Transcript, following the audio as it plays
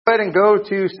Go ahead and go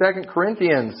to 2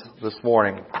 Corinthians this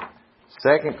morning.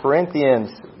 2 Corinthians.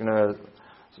 We're going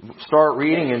to start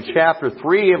reading in chapter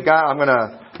 3. We're going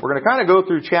to kind of go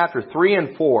through chapter 3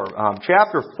 and 4.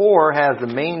 Chapter 4 has the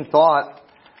main thought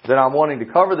that I'm wanting to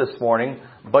cover this morning,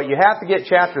 but you have to get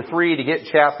chapter 3 to get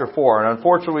chapter 4. And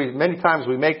unfortunately, many times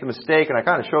we make the mistake, and I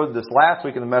kind of showed this last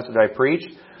week in the message I preached,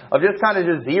 of just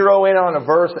zero in on a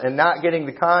verse and not getting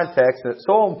the context. And it's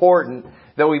so important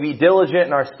that we be diligent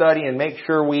in our study and make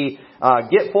sure we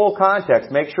get full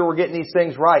context, make sure we're getting these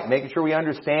things right, making sure we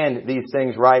understand these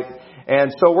things right.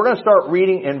 And so we're going to start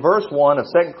reading in verse 1 of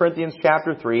 2 Corinthians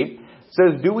chapter 3. It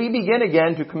says, "Do we begin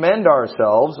again to commend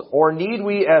ourselves, or need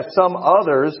we, as some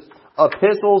others,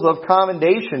 epistles of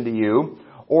commendation to you,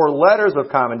 or letters of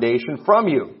commendation from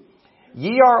you?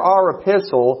 Ye are our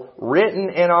epistle,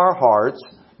 written in our hearts,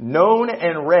 known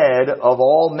and read of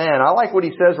all men." I like what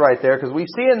he says right there, because we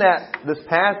see in this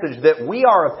passage that we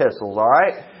are epistles,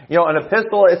 alright? An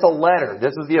epistle, it's a letter.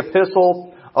 This is the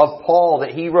epistle of Paul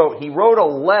that he wrote. He wrote a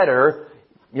letter,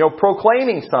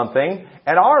 proclaiming something,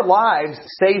 and our lives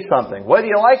say something. Whether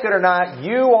you like it or not,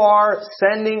 you are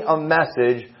sending a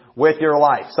message with your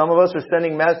life. Some of us are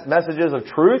sending messages of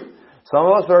truth. Some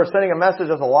of us are sending a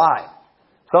message of a lie.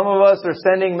 Some of us are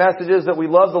sending messages that we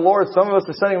love the Lord. Some of us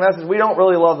are sending messages we don't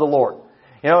really love the Lord.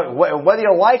 Whether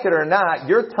you like it or not,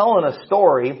 you're telling a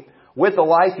story with the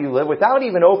life you live without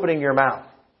even opening your mouth.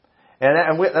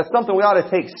 And that's something we ought to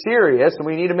take serious, and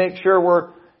we need to make sure we're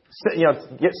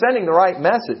sending the right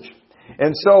message.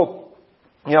 And so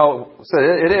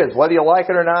it is. Whether you like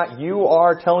it or not, you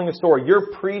are telling a story. You're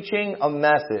preaching a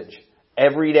message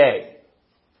every day.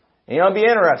 And it'd be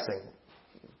interesting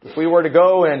if we were to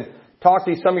go and talk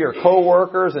to some of your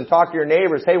coworkers and talk to your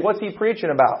neighbors. Hey, what's he preaching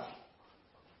about?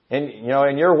 In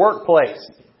your workplace.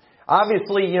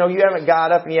 Obviously, you haven't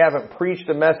got up and you haven't preached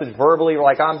a message verbally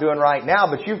like I'm doing right now,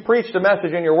 but you've preached a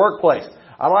message in your workplace.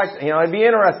 It'd be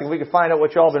interesting if we could find out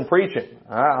what y'all been preaching.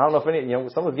 I don't know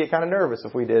if some would get kind of nervous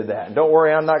if we did that. And don't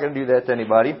worry, I'm not going to do that to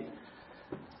anybody.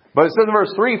 But it says in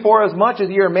verse 3, "For as much as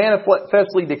ye are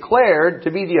manifestly declared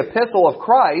to be the epistle of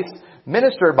Christ,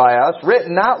 ministered by us,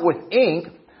 written not with ink,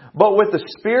 but with the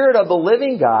Spirit of the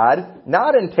living God,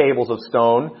 not in tables of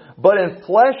stone, but in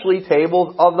fleshly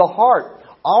tables of the heart."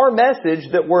 Our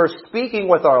message that we're speaking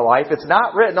with our life, it's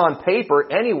not written on paper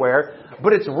anywhere,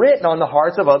 but it's written on the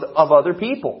hearts of other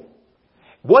people.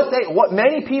 What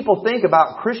many people think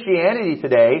about Christianity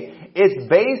today is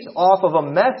based off of a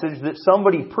message that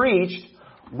somebody preached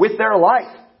with their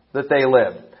life that they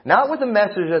lived. Not with a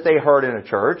message that they heard in a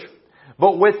church,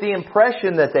 but with the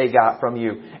impression that they got from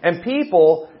you. And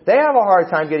people, they have a hard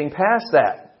time getting past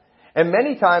that. And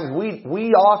many times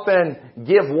we often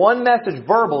give one message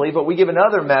verbally, but we give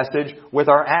another message with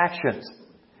our actions.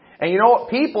 And you know what?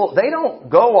 People, they don't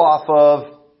go off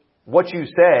of what you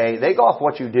say, they go off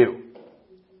what you do.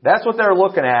 That's what they're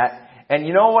looking at. And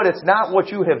you know what? It's not what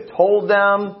you have told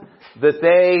them that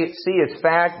they see as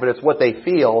fact, but it's what they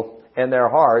feel in their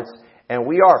hearts. And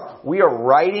we are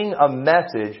writing a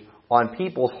message on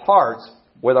people's hearts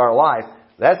with our life.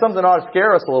 That's something that ought to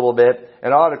scare us a little bit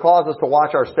and ought to cause us to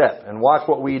watch our step and watch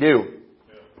what we do.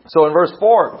 So in verse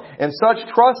 4, "And such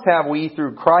trust have we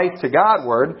through Christ to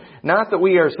Godward, not that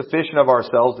we are sufficient of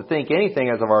ourselves to think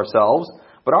anything as of ourselves,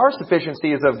 but our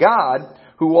sufficiency is of God,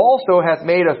 who also hath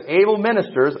made us able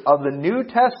ministers of the New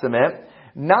Testament,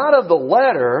 not of the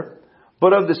letter,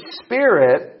 but of the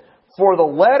Spirit, for the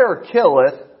letter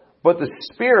killeth, but the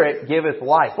Spirit giveth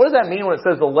life." What does that mean when it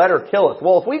says the letter killeth?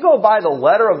 Well, if we go by the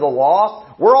letter of the law,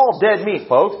 we're all dead meat,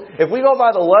 folks. If we go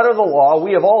by the letter of the law,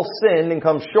 we have all sinned and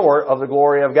come short of the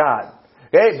glory of God.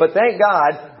 Okay? But thank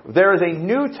God, there is a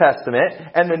New Testament,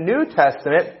 and the New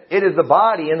Testament, it is the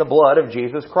body and the blood of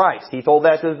Jesus Christ. He told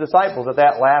that to His disciples at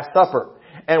that Last Supper.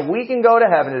 And we can go to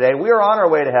heaven today. We are on our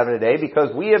way to heaven today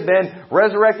because we have been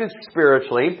resurrected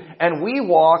spiritually and we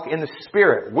walk in the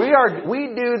Spirit. We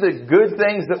do the good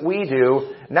things that we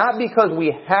do, not because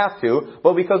we have to,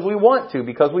 but because we want to,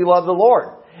 because we love the Lord.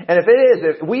 And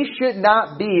if we should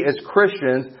not be as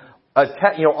Christians,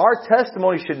 our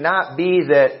testimony should not be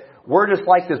that we're just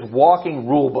like this walking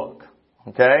rule book.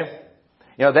 Okay?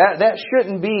 That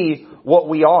shouldn't be what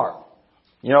we are.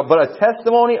 But a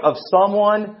testimony of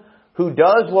someone who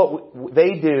does what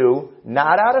they do,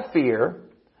 not out of fear,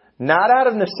 not out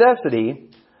of necessity,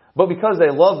 but because they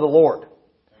love the Lord.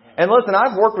 And listen,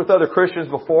 I've worked with other Christians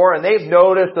before, and they've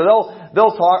noticed that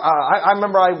they'll talk. I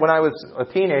remember when I was a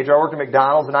teenager, I worked at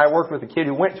McDonald's, and I worked with a kid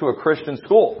who went to a Christian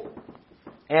school.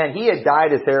 And he had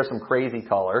dyed his hair some crazy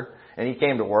color, and he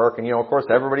came to work, and of course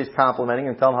everybody's complimenting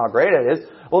and telling him how great it is.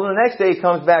 Well, the next day he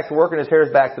comes back to work, and his hair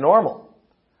is back to normal.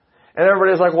 And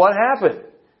everybody's like, "What happened?"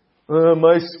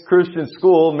 My Christian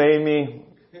school made me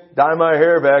dye my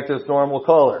hair back to its normal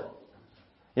color.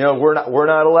 We're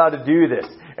not allowed to do this.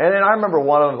 And then I remember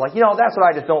one of them was like, that's what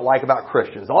I just don't like about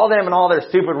Christians. All them and all their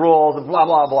stupid rules and blah,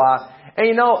 blah, blah.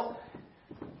 And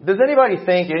does anybody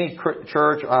think any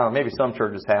church, maybe some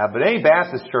churches have, but any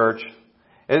Baptist church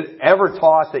has ever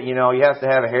taught that, you have to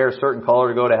have a hair a certain color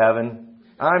to go to heaven?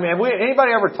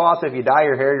 Anybody ever taught that if you dye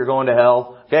your hair, you're going to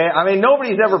hell? Okay?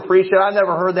 Nobody's ever preached it. I've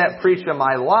never heard that preached in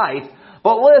my life.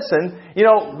 But listen,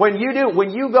 when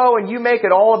you go and you make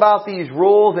it all about these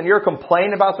rules and you're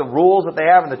complaining about the rules that they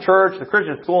have in the church, the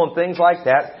Christian school and things like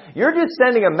that, you're just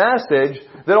sending a message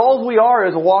that all we are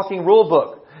is a walking rule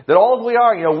book. That all we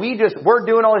are, we're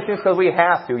doing all these things because we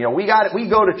have to. We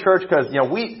go to church because,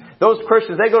 those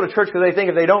Christians, they go to church because they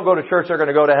think if they don't go to church, they're going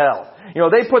to go to hell.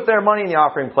 They put their money in the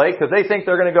offering plate because they think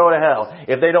they're going to go to hell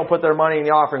if they don't put their money in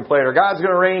the offering plate, or God's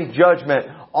going to rain judgment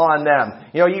on them.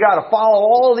 You got to follow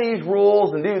all these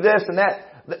rules and do this and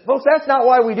that. Folks, that's not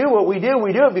why we do what we do.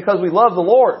 We do it because we love the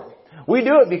Lord. We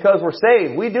do it because we're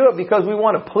saved. We do it because we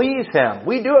want to please Him.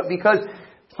 We do it because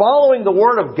following the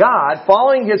Word of God,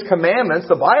 following His commandments,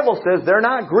 the Bible says they're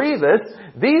not grievous.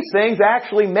 These things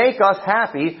actually make us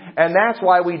happy, and that's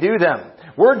why we do them.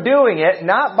 We're doing it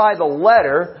not by the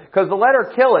letter, because the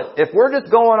letter kill it. If we're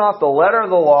just going off the letter of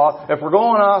the law, if we're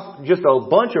going off just a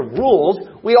bunch of rules,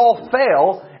 we all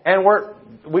fail, and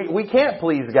we can't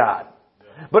please God.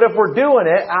 But if we're doing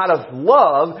it out of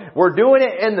love, we're doing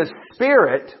it in the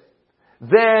Spirit,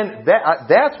 then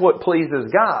that's what pleases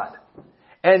God.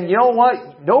 And you know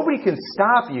what? Nobody can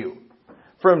stop you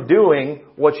from doing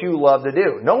what you love to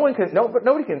do. Nobody can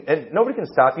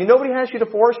stop you. Nobody has to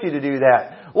force you to do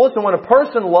that. Listen, when a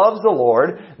person loves the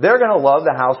Lord, they're going to love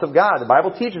the house of God. The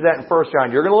Bible teaches that in 1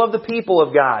 John. You're going to love the people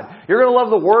of God. You're going to love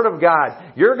the Word of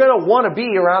God. You're going to want to be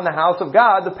around the house of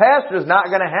God. The pastor is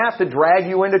not going to have to drag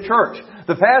you into church.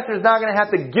 The pastor is not going to have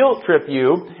to guilt trip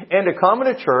you into coming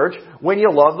to church when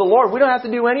you love the Lord. We don't have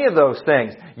to do any of those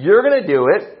things. You're going to do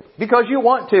it because you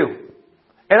want to.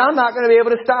 And I'm not going to be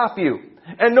able to stop you.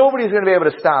 And nobody's going to be able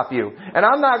to stop you. And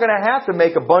I'm not going to have to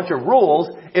make a bunch of rules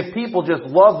if people just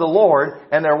love the Lord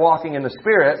and they're walking in the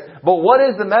Spirit. But what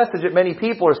is the message that many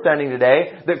people are sending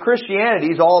today? That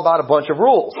Christianity is all about a bunch of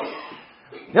rules.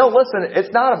 Listen,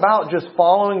 it's not about just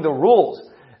following the rules.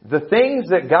 The things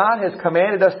that God has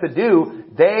commanded us to do,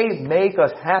 they make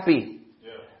us happy.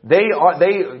 They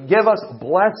give us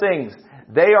blessings.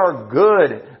 They are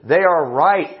good. They are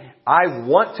right. I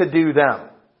want to do them.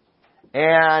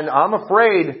 And I'm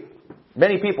afraid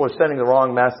many people are sending the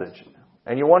wrong message.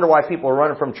 And you wonder why people are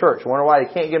running from church. You wonder why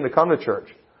they can't get them to come to church.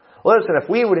 Listen, if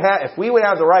we would have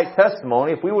the right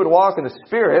testimony, if we would walk in the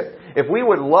Spirit, if we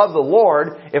would love the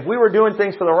Lord, if we were doing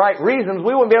things for the right reasons,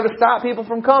 we wouldn't be able to stop people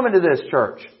from coming to this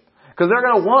church. Because they're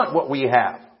going to want what we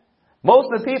have. Most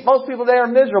people there are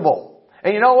miserable.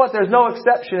 And you know what? There's no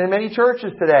exception in many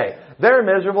churches today. They're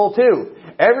miserable too.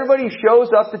 Everybody shows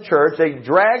up to church. They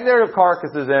drag their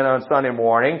carcasses in on Sunday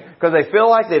morning because they feel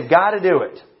like they've got to do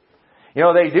it.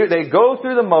 They go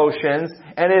through the motions,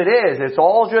 and it's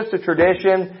all just a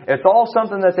tradition. It's all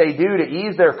something that they do to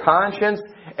ease their conscience.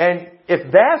 And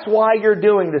if that's why you're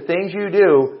doing the things you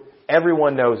do,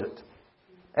 everyone knows it.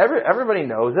 Everybody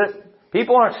knows it.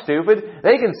 People aren't stupid.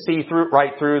 They can see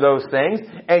right through those things.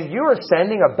 And you are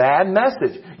sending a bad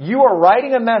message. You are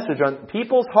writing a message on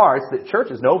people's hearts that church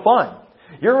is no fun.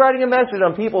 You're writing a message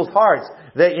on people's hearts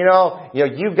that,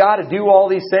 you've got to do all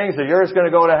these things or you're just going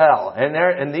to go to hell.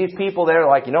 And these people, they're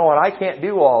like, you know what, I can't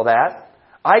do all that.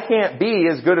 I can't be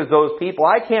as good as those people.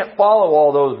 I can't follow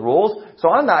all those rules, so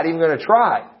I'm not even going to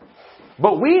try.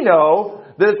 But we know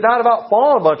that it's not about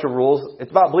following a bunch of rules.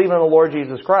 It's about believing in the Lord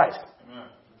Jesus Christ.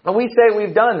 And we say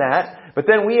we've done that, but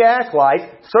then we act like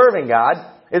serving God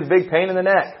is a big pain in the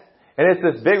neck. And it's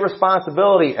this big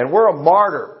responsibility, and we're a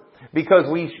martyr because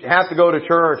we have to go to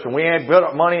church and we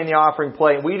put money in the offering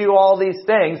plate and we do all these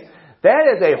things.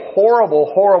 That is a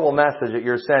horrible, horrible message that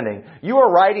you're sending. You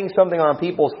are writing something on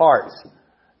people's hearts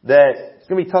that it's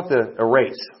going to be tough to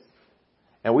erase.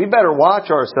 And we better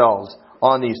watch ourselves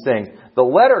on these things. The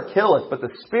letter killeth, but the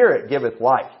Spirit giveth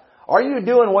life. Are you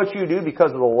doing what you do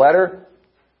because of the letter?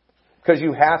 Because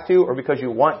you have to or because you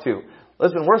want to?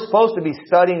 Listen, we're supposed to be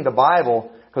studying the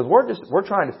Bible because we're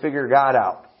trying to figure God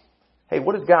out. Hey,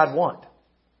 what does God want?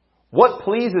 What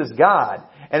pleases God?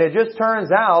 And it just turns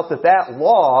out that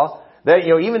law, that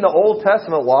even the Old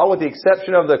Testament law, with the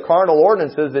exception of the carnal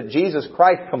ordinances that Jesus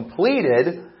Christ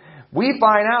completed, we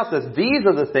find out that these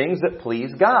are the things that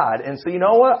please God. And so you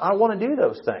know what? I want to do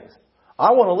those things.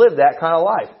 I want to live that kind of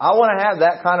life. I want to have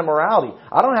that kind of morality.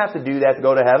 I don't have to do that to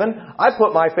go to heaven. I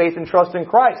put my faith and trust in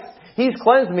Christ. He's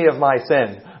cleansed me of my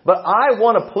sins. but I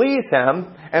want to please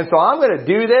Him, and so I'm going to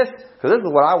do this because this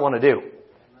is what I want to do.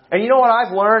 And you know what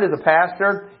I've learned as a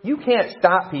pastor? You can't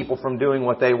stop people from doing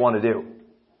what they want to do.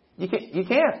 You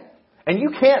can't. And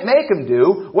you can't make them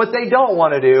do what they don't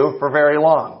want to do for very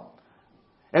long.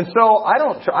 And so I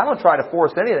don't try to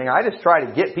force anything. I just try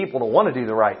to get people to want to do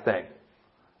the right thing.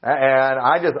 And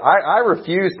I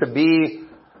refuse to be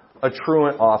a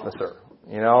truant officer,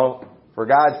 for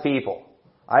God's people.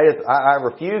 I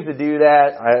refuse to do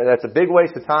that. That's a big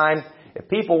waste of time. If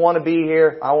people want to be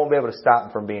here, I won't be able to stop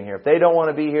them from being here. If they don't want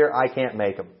to be here, I can't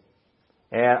make them.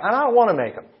 And I don't want to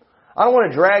make them. I don't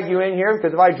want to drag you in here,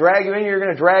 because if I drag you in, you're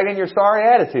going to drag in your sorry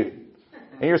attitude.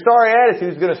 And your sorry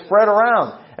attitude is going to spread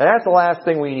around. And that's the last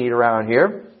thing we need around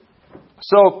here.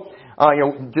 So,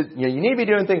 you need to be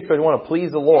doing things because you want to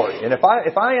please the Lord. And if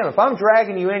I'm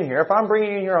dragging you in here, if I'm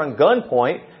bringing you in here on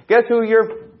gunpoint, guess who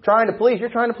you're trying to please? You're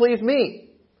trying to please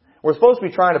me. We're supposed to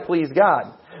be trying to please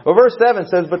God. Well, verse 7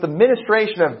 says, "But the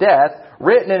ministration of death,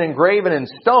 written and engraven in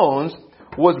stones,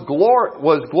 was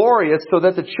glorious, so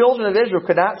that the children of Israel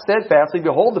could not steadfastly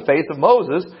behold the face of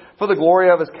Moses for the glory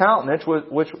of his countenance,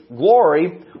 which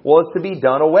glory was to be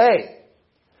done away.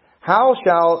 How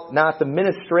shall not the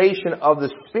ministration of the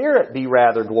Spirit be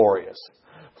rather glorious?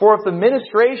 For if the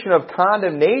ministration of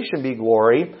condemnation be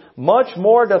glory, much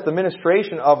more doth the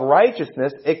ministration of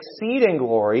righteousness exceed in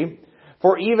glory.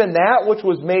 For even that which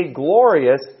was made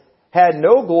glorious had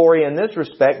no glory in this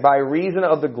respect by reason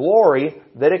of the glory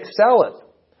that excelleth.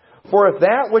 For if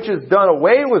that which is done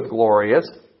away was glorious,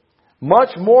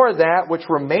 much more that which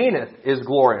remaineth is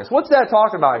glorious." What's that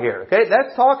talking about here? Okay,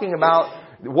 that's talking about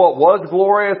what was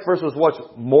glorious versus what's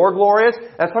more glorious.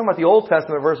 That's talking about the Old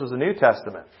Testament versus the New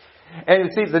Testament. And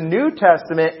you see, the New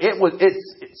Testament,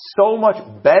 it's so much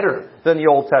better than the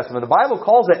Old Testament. The Bible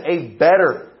calls it a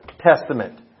better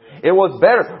testament. It was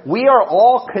better. We are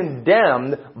all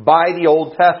condemned by the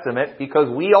Old Testament because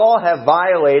we all have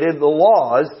violated the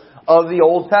laws of the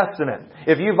Old Testament.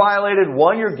 If you violated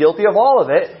one, you're guilty of all of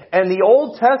it. And the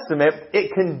Old Testament,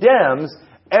 it condemns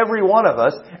every one of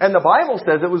us. And the Bible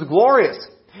says it was glorious.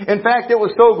 In fact, it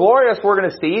was so glorious, we're going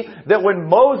to see, that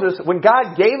when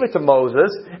God gave it to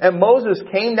Moses, and Moses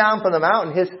came down from the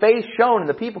mountain, his face shone, and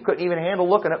the people couldn't even handle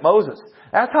looking at Moses.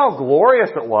 That's how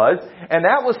glorious it was. And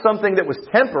that was something that was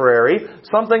temporary,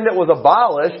 something that was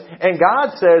abolished. And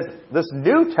God says this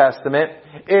New Testament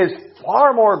is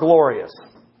far more glorious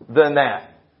than that.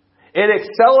 It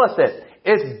excelleth it.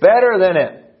 It's better than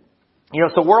it.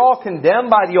 So we're all condemned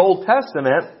by the Old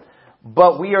Testament,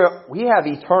 but we have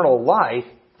eternal life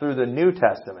through the New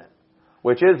Testament,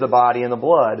 which is the body and the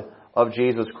blood of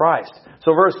Jesus Christ.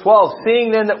 So verse 12,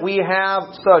 "Seeing then that we have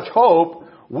such hope,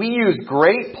 we use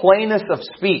great plainness of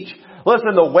speech."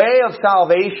 Listen, the way of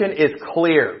salvation is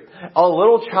clear. A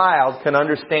little child can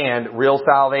understand real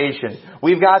salvation.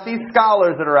 We've got these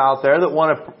scholars that are out there that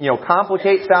want to,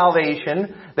 complicate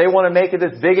salvation. They want to make it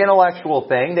this big intellectual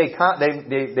thing. They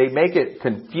make it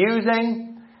confusing.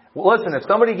 Well, listen, if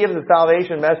somebody gives a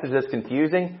salvation message that's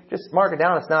confusing, just mark it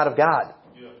down. It's not of God.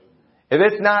 Yeah. If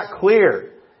it's not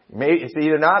clear, it's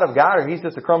either not of God or he's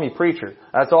just a crummy preacher.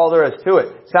 That's all there is to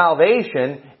it.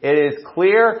 Salvation, it is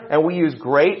clear, and we use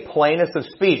great plainness of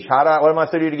speech. What am I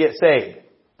to do to get saved?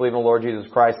 Believe in the Lord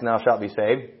Jesus Christ and thou shalt be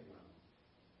saved.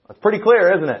 That's pretty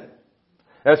clear, isn't it?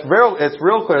 It's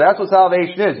real clear. That's what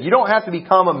salvation is. You don't have to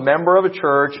become a member of a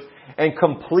church and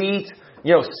complete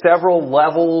several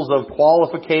levels of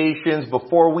qualifications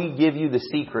before we give you the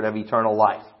secret of eternal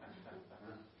life.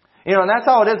 And that's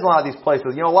how it is in a lot of these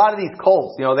places. A lot of these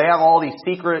cults, they have all these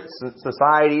secret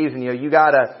societies, and you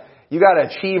gotta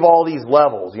achieve all these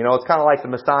levels. It's kind of like the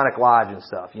Masonic Lodge and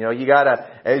stuff. You gotta,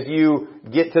 as you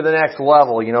get to the next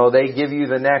level, they give you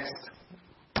the next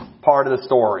part of the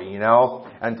story,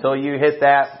 until you hit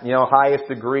that, highest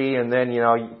degree, and then,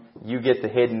 you get the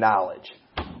hidden knowledge.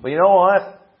 Well, you know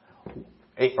what?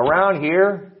 Around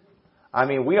here,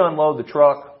 we unload the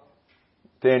truck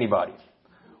to anybody.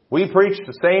 We preach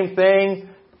the same thing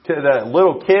to the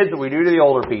little kids that we do to the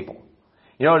older people.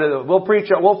 We'll preach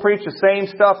the same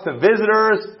stuff to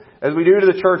visitors as we do to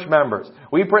the church members.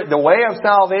 The way of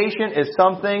salvation is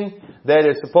something that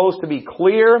is supposed to be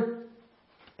clear,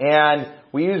 and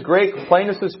we use great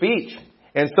plainness of speech.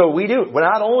 And so we do. But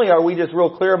not only are we just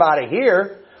real clear about it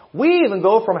here, we even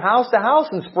go from house to house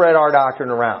and spread our doctrine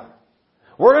around.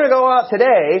 We're going to go out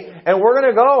today, and we're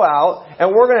going to go out, and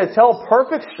we're going to tell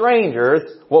perfect strangers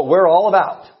what we're all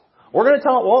about. We're going to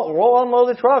tell them, we'll unload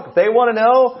the truck. If they want to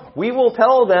know, we will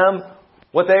tell them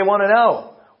what they want to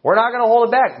know. We're not going to hold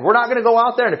it back. We're not going to go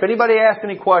out there. And if anybody asks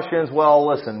any questions, well,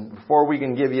 listen, before we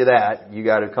can give you that, you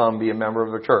got to come be a member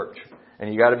of a church.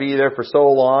 and you got to be there for so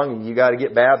long, and you got to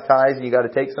get baptized, and you got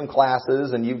to take some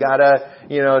classes, and you've got to,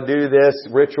 do this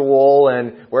ritual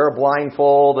and wear a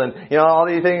blindfold, and all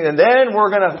these things, and then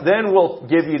we'll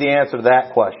give you the answer to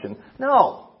that question.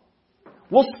 No,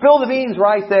 we'll spill the beans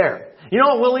right there. You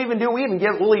know what we'll even do?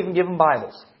 We'll even give them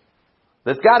Bibles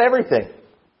that's got everything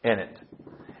in it.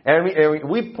 And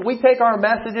we take our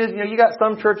messages. You got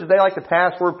some churches, they like to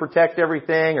password protect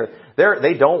everything, or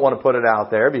they don't want to put it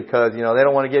out there because, they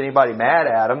don't want to get anybody mad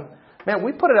at them. Man,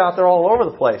 we put it out there all over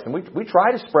the place, and we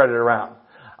try to spread it around.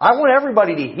 I want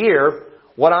everybody to hear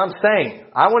what I'm saying.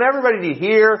 I want everybody to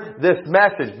hear this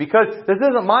message, because this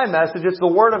isn't my message, it's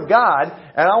the Word of God,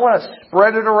 and I want to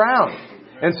spread it around.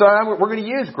 And so we're going to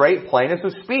use great plainness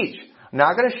of speech. I'm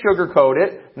not going to sugarcoat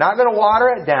it, not going to water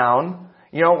it down.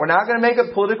 We're not going to make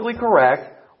it politically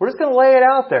correct. We're just going to lay it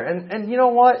out there. And you know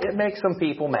what? It makes some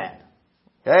people mad.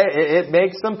 Okay? It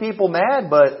makes some people mad,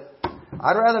 but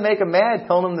I'd rather make them mad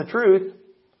telling them the truth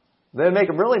than make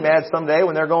them really mad someday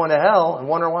when they're going to hell and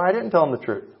wondering why I didn't tell them the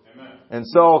truth. Amen. And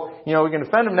so, we can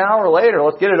defend them now or later.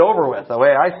 Let's get it over with. The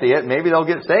way I see it, maybe they'll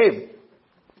get saved.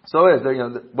 So it is.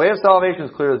 The way of salvation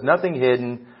is clear. There's nothing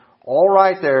hidden. All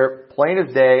right there, plain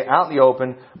as day, out in the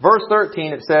open. Verse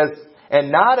 13, it says, "And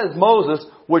not as Moses,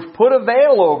 which put a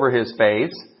veil over his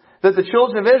face, that the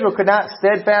children of Israel could not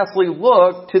steadfastly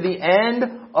look to the end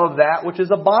of that which is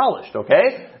abolished."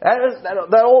 Okay?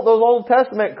 Those Old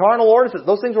Testament carnal ordinances,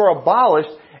 those things were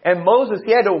abolished. And Moses,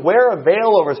 he had to wear a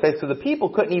veil over his face, so the people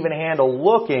couldn't even handle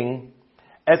looking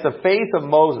at the face of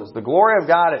Moses. The glory of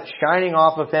God is shining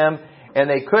off of him, and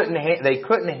they couldn't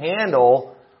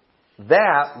handle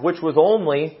that which was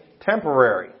only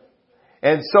temporary.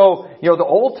 And so, the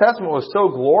Old Testament was so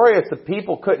glorious that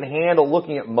people couldn't handle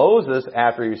looking at Moses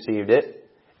after he received it.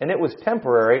 And it was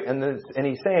temporary. And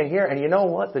he's saying here, and you know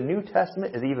what? The New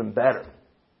Testament is even better.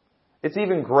 It's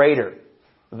even greater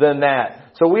than that.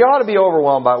 So we ought to be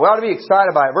overwhelmed by it. We ought to be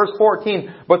excited by it. Verse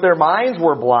 14, "But their minds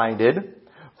were blinded,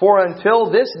 for until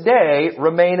this day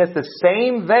remaineth the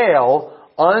same veil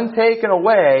untaken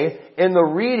away in the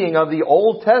reading of the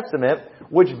Old Testament,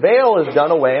 which veil is done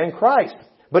away in Christ.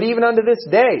 But even unto this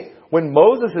day, when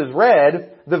Moses is read,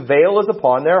 the veil is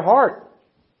upon their heart.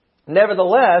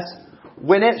 Nevertheless,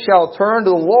 when it shall turn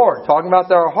to the Lord," talking about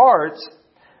their hearts,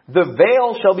 "the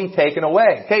veil shall be taken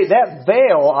away." Okay, that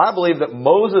veil, I believe, that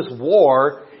Moses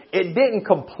wore, it didn't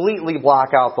completely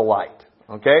block out the light.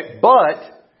 Okay, but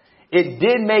it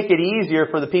did make it easier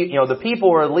for the people. The people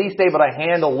were at least able to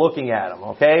handle looking at them.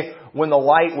 Okay, when the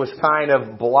light was kind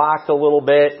of blocked a little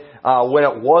bit, when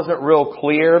it wasn't real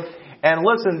clear. And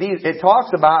listen, it talks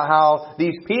about how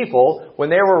these people, when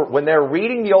they're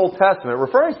reading the Old Testament,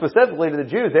 referring specifically to the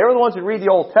Jews, they were the ones who read the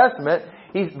Old Testament.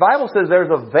 The Bible says there's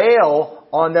a veil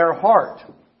on their heart.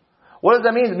 What does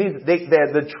that mean? It means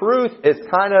the truth is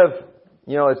kind of,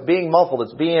 it's being muffled,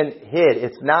 it's being hid,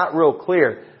 it's not real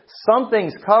clear.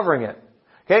 Something's covering it.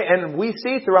 Okay, and we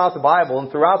see throughout the Bible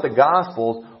and throughout the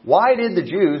Gospels, why did the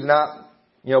Jews not,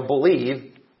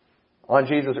 believe on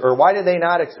Jesus, or why did they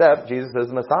not accept Jesus as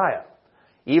the Messiah?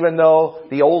 Even though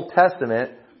the Old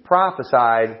Testament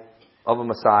prophesied of a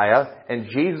Messiah, and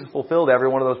Jesus fulfilled every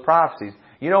one of those prophecies.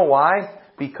 You know why?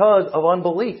 Because of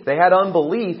unbelief. They had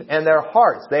unbelief in their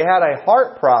hearts. They had a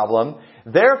heart problem.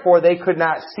 Therefore, they could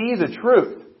not see the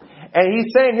truth. And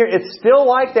he's saying here, it's still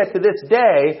like that to this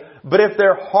day, but if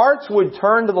their hearts would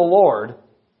turn to the Lord,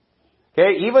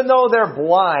 okay, even though they're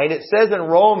blind, it says in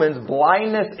Romans,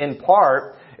 blindness in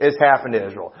part has happened to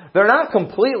Israel. They're not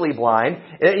completely blind.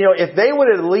 If they would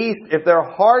if their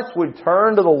hearts would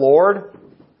turn to the Lord,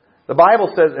 the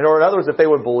Bible says, or in other words, if they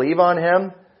would believe on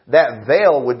Him, that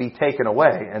veil would be taken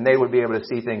away and they would be able to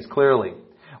see things clearly.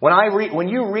 When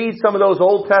you read some of those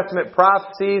Old Testament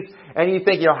prophecies and you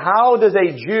think, how does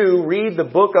a Jew read the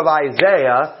book of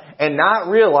Isaiah and not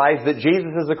realize that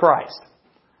Jesus is the Christ?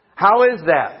 How is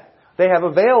that? They have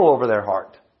a veil over their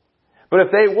heart. But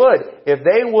if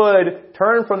they would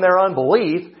turn from their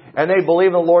unbelief and they believe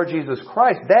in the Lord Jesus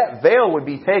Christ, that veil would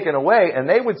be taken away and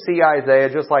they would see Isaiah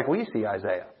just like we see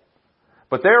Isaiah.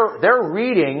 But they're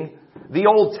reading the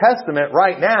Old Testament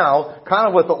right now kind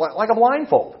of with like a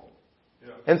blindfold.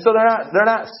 And so they're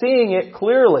not seeing it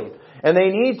clearly. And they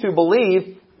need to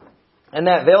believe and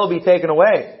that veil will be taken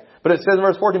away. But it says in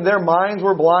verse 14, "Their minds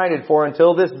were blinded, for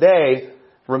until this day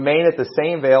remaineth the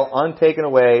same veil untaken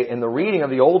away in the reading of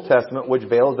the Old Testament, which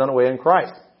veil is done away in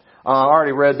Christ." I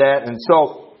already read that. And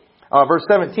so, verse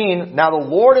 17, "Now the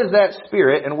Lord is that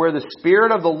Spirit, and where the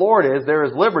Spirit of the Lord is, there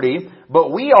is liberty.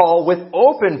 But we all, with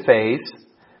open face,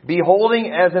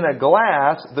 beholding as in a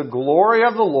glass the glory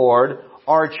of the Lord,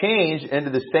 are changed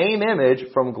into the same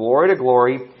image from glory to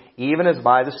glory, even as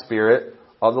by the Spirit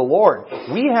of the Lord.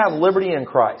 We have liberty in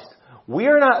Christ. We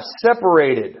are not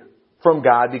separated from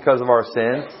God because of our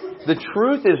sins. The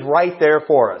truth is right there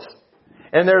for us.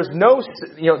 And there is no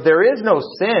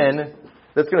sin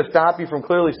that's going to stop you from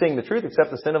clearly seeing the truth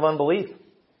except the sin of unbelief.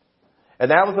 And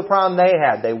that was the problem they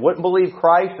had. They wouldn't believe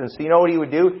Christ, and so you know what He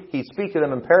would do? He'd speak to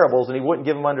them in parables, and He wouldn't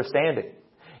give them understanding.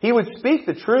 He would speak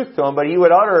the truth to them, but He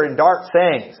would utter in dark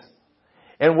sayings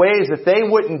in ways that they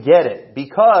wouldn't get it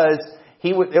because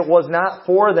it was not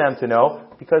for them to know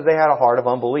because they had a heart of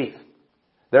unbelief.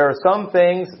 There are some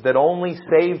things that only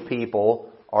saved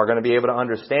people are going to be able to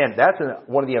understand. That's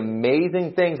one of the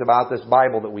amazing things about this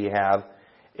Bible that we have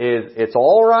is it's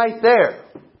all right there.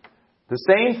 The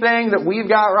same thing that we've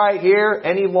got right here,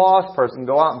 any lost person can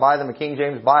go out and buy them a King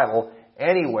James Bible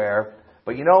anywhere.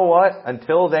 But you know what?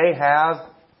 Until they have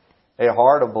a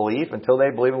heart of belief, until they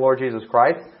believe in the Lord Jesus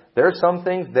Christ, there's some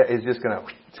things that is just going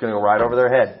to go right over their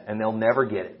head, and they'll never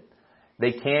get it.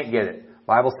 They can't get it. The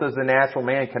Bible says the natural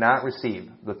man cannot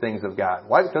receive the things of God.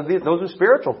 Why? Because those are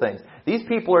spiritual things. These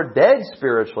people are dead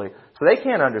spiritually, so they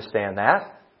can't understand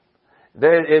that.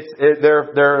 They're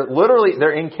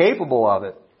incapable of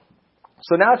it.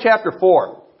 So now chapter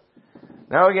 4.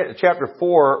 Now we get to chapter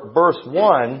 4, verse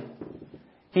 1.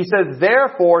 He says,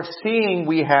 therefore, seeing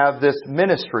we have this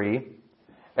ministry,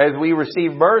 as we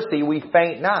receive mercy, we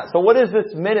faint not. So what is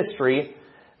this ministry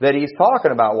that he's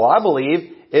talking about? Well, I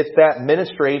believe it's that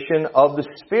ministration of the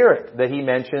Spirit that he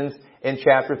mentions in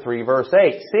chapter 3, verse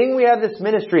 8. Seeing we have this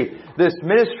ministry, this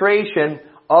ministration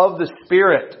of the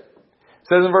Spirit. It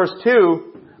says in verse 2,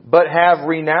 but have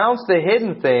renounced the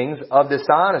hidden things of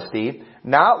dishonesty,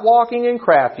 not walking in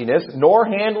craftiness, nor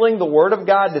handling the word of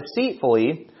God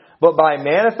deceitfully, but by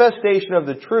manifestation of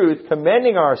the truth,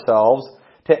 commending ourselves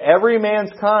to every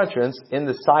man's conscience in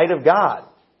the sight of God.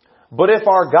 But if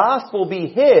our gospel be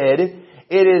hid,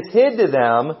 it is hid to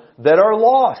them that are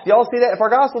lost. Y'all see that? If our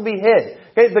gospel be hid.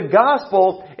 Okay, the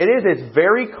gospel, it's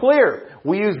very clear.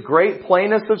 We use great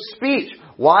plainness of speech.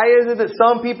 Why is it that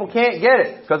some people can't get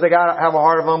it? Because they got to have a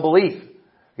heart of unbelief.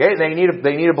 Okay, they need to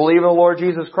believe in the Lord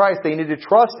Jesus Christ. They need to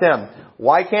trust Him.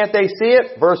 Why can't they see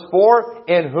it? Verse 4,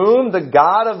 in whom the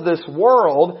God of this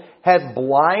world hath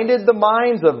blinded the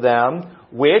minds of them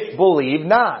which believe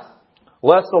not,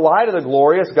 lest the light of the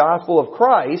glorious gospel of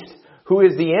Christ, who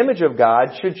is the image of God,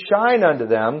 should shine unto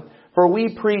them. For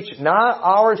we preach not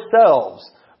ourselves,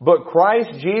 but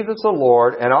Christ Jesus the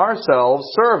Lord, and ourselves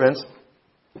servants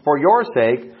for your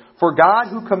sake. For God,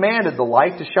 who commanded the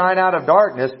light to shine out of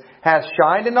darkness, hath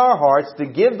shined in our hearts to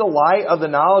give the light of the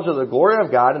knowledge of the glory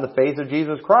of God in the face of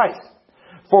Jesus Christ.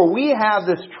 For we have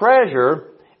this treasure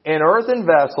in earthen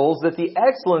vessels, that the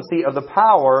excellency of the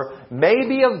power may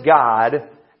be of God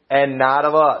and not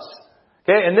of us.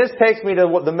 Okay, and this takes me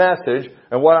to the message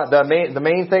and the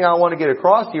main thing I want to get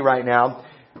across to you right now.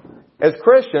 As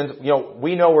Christians,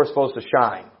 we know we're supposed to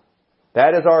shine.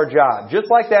 That is our job.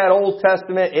 Just like that Old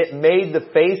Testament, it made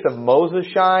the face of Moses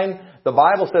shine. The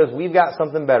Bible says we've got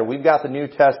something better. We've got the New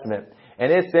Testament,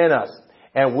 and it's in us.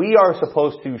 And we are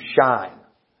supposed to shine.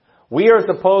 We are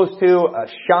supposed to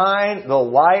shine the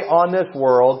light on this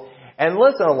world. And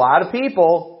listen, a lot of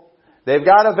people, they've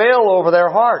got a veil over their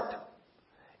heart.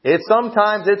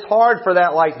 Sometimes it's hard for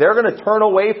that light. They're going to turn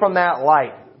away from that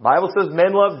light. The Bible says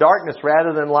men love darkness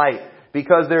rather than light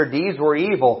because their deeds were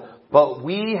evil. But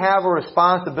we have a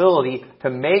responsibility to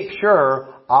make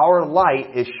sure our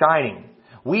light is shining.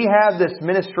 We have this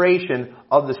ministration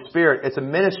of the Spirit. It's a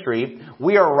ministry.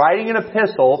 We are writing an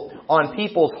epistle on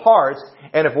people's hearts.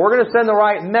 And if we're going to send the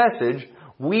right message,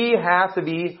 we have to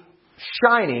be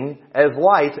shining as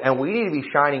lights, and we need to be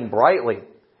shining brightly.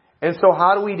 And so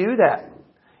how do we do that?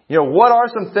 What are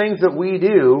some things that we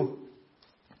do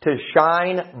to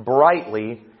shine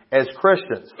brightly as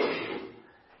Christians?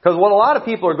 Because what a lot of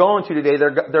people are going to today,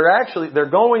 they're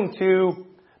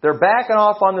backing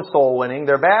off on the soul winning.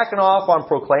 They're backing off on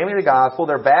proclaiming the gospel.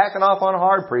 They're backing off on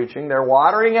hard preaching. They're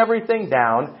watering everything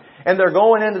down. And they're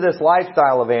going into this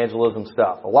lifestyle evangelism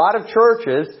stuff. A lot of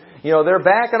churches, they're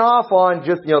backing off on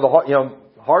just,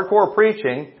 hardcore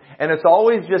preaching. And it's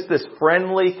always just this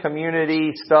friendly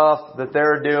community stuff that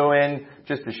they're doing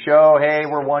just to show, hey,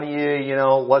 we're one of you,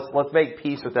 let's make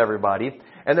peace with everybody.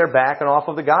 And they're backing off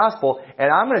of the gospel.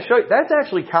 And I'm going to show you, that's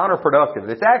actually counterproductive.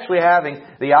 It's actually having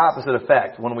the opposite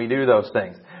effect when we do those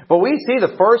things. But we see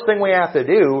the first thing we have to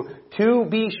do to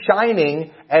be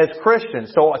shining as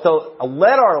Christians, so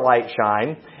let our light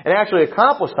shine and actually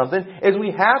accomplish something, is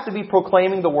we have to be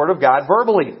proclaiming the Word of God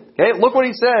verbally. Okay, look what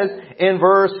he says in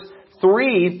verse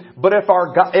 3. But if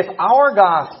our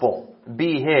gospel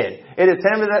be hid, it is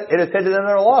hid to them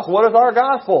that are lost. What is our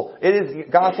gospel? It is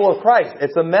the gospel of Christ.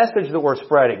 It's a message that we're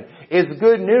spreading. It's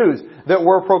good news that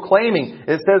we're proclaiming.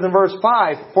 It says in verse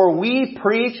 5, for we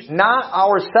preach not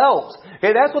ourselves.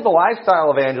 Okay, that's what the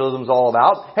lifestyle evangelism is all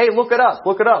about. Hey, look at us.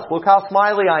 Look at us. Look how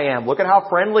smiley I am. Look at how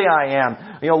friendly I am.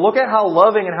 Look at how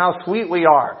loving and how sweet we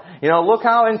are. Look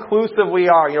how inclusive we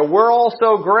are. We're all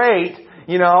so great,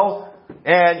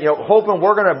 and, hoping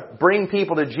we're going to bring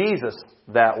people to Jesus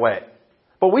that way.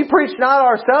 But we preach not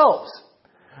ourselves,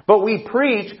 but we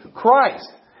preach Christ.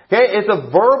 Okay, it's a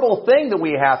verbal thing that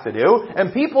we have to do,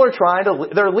 and people are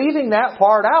they're leaving that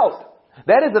part out.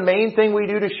 That is the main thing we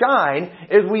do to shine,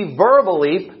 is we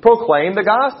verbally proclaim the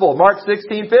gospel. Mark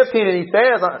 16:15, and He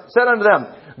said unto them,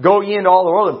 go ye into all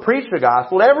the world and preach the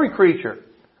gospel to every creature.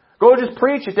 Go just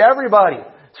preach it to everybody.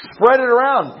 Spread it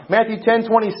around. Matthew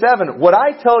 10:27, what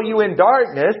I tell you in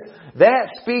darkness, that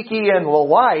speak ye in the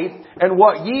light, and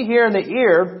what ye hear in the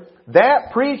ear,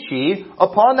 that preach ye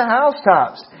upon the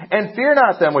housetops. And fear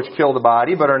not them which kill the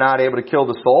body, but are not able to kill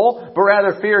the soul, but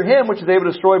rather fear Him which is able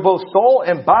to destroy both soul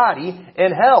and body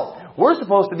in hell. We're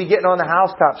supposed to be getting on the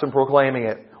housetops and proclaiming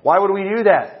it. Why would we do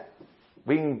that?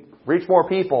 We can reach more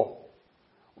people.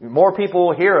 More people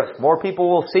will hear us. More people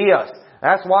will see us.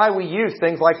 That's why we use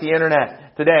things like the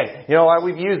internet today. Why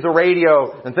we've used the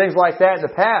radio and things like that in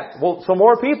the past. Well, so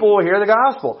more people will hear the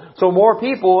gospel. So more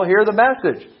people will hear the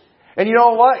message. And you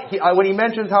know what? When he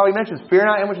mentions fear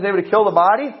not him which is able to kill the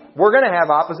body, we're going to have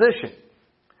opposition.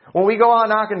 When we go out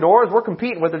knocking doors, we're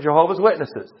competing with the Jehovah's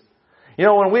Witnesses.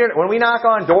 When we knock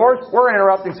on doors, we're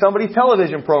interrupting somebody's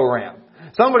television program.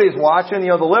 Somebody's watching,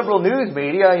 the liberal news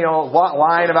media,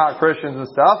 lying about Christians and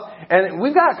stuff. And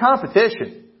we've got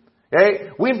competition.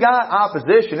 Okay? We've got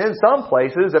opposition in some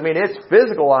places. It's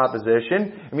physical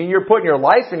opposition. You're putting your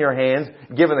life in your hands,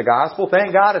 giving the gospel.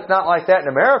 Thank God it's not like that in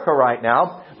America right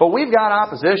now. But we've got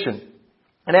opposition.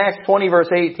 In Acts 20 verse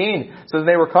 18, it says,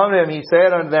 they were come to him, he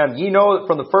said unto them, ye know that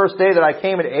from the first day that I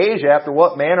came into Asia, after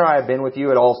what manner I have been with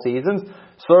you at all seasons,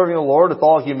 serving the Lord with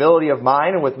all humility of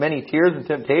mind, and with many tears and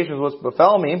temptations which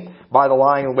befell me by the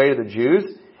lying in wait of the Jews,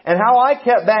 and how I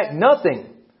kept back nothing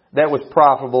that was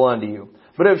profitable unto you,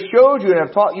 but have showed you and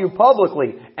have taught you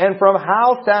publicly, and from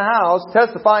house to house,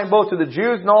 testifying both to the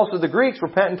Jews and also to the Greeks,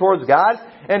 repenting towards God,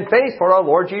 and faith for our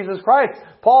Lord Jesus Christ.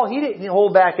 Paul, he didn't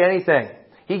hold back anything.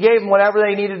 He gave them whatever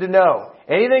they needed to know.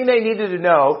 Anything they needed to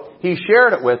know, he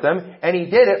shared it with them, and he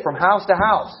did it from house to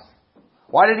house.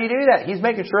 Why did he do that? He's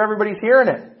making sure everybody's hearing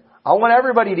it. I want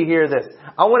everybody to hear this.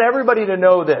 I want everybody to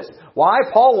know this. Why?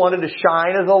 Paul wanted to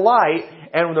shine as a light,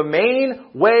 and the main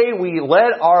way we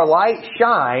let our light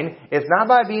shine is not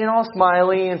by being all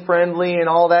smiley and friendly and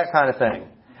all that kind of thing.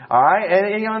 Alright?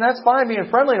 And that's fine being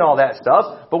friendly and all that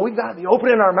stuff, but we've got to be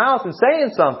opening our mouth and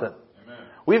saying something. Amen.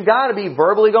 We've got to be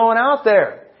verbally going out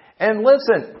there. And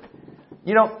listen,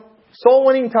 soul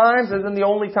winning times isn't the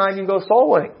only time you can go soul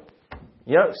winning.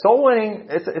 Soul winning,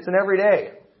 it's an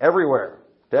everyday, everywhere,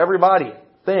 to everybody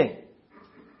thing.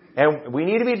 And we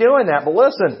need to be doing that. But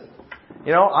listen,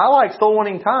 I like soul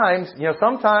winning times.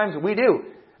 Sometimes we do.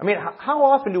 How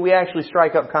often do we actually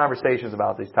strike up conversations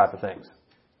about these type of things?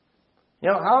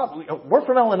 We're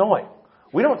from Illinois.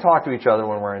 We don't talk to each other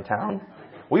when we're in town.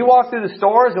 We walk through the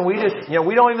stores and we just,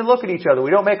 we don't even look at each other.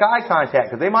 We don't make eye contact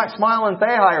because they might smile and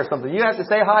say hi or something. You have to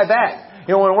say hi back.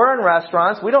 When we're in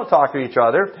restaurants, we don't talk to each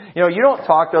other. You don't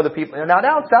talk to other people. Now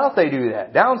down south they do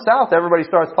that. Down south everybody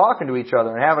starts talking to each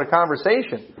other and having a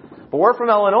conversation. But we're from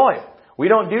Illinois. We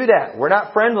don't do that. We're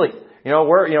not friendly.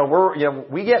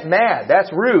 We get mad.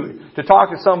 That's rude to talk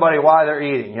to somebody while they're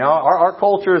eating. Our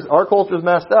culture's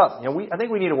messed up. I think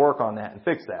we need to work on that and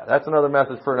fix that. That's another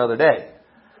message for another day.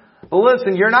 But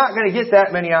listen, you're not going to get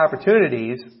that many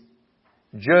opportunities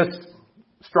just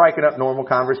striking up normal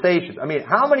conversations.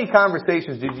 How many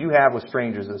conversations did you have with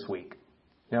strangers this week?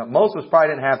 Most of us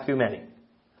probably didn't have too many.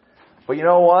 But you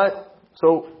know what?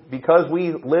 So because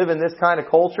we live in this kind of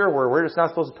culture where we're just not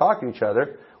supposed to talk to each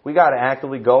other, we got to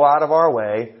actively go out of our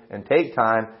way and take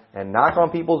time and knock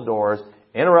on people's doors,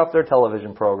 interrupt their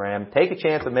television program, take a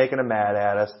chance of making them mad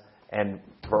at us, and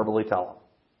verbally tell them.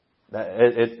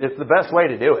 It's the best way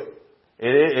to do it.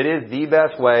 It is the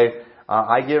best way.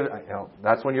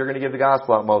 That's when you're going to give the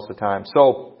gospel out most of the time.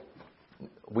 So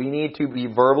we need to be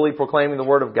verbally proclaiming the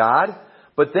Word of God.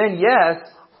 But then, yes,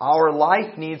 our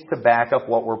life needs to back up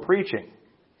what we're preaching.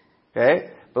 Okay?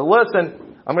 But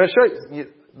listen, I'm going to show you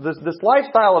this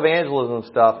lifestyle evangelism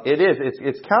stuff.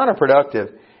 It's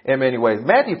counterproductive in many ways.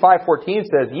 Matthew 5:14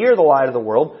 says, "Ye are the light of the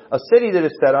world. A city that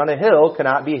is set on a hill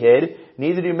cannot be hid.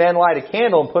 Neither do men light a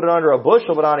candle and put it under a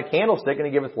bushel, but on a candlestick, and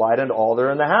it giveth light unto all that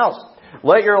are in the house.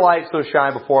 Let your light so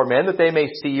shine before men that they may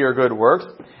see your good works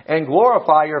and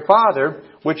glorify your Father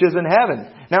which is in heaven."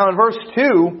 Now in verse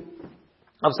 2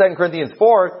 of 2 Corinthians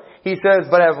 4, he says,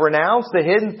 but have renounced the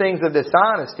hidden things of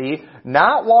dishonesty,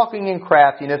 not walking in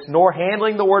craftiness, nor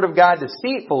handling the word of God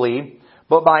deceitfully,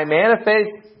 but by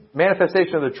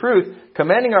manifestation of the truth,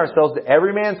 commending ourselves to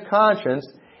every man's conscience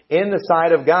in the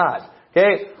sight of God.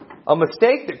 Okay? A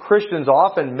mistake that Christians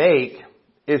often make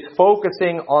is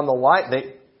focusing on the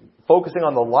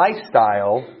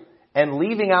lifestyle and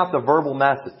leaving out the verbal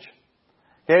message.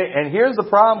 Okay? And here's the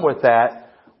problem with that.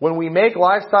 When we make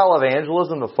lifestyle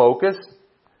evangelism the focus,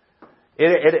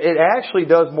 it actually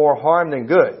does more harm than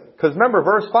good. Because remember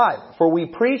verse 5, for we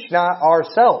preach not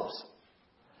ourselves,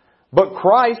 but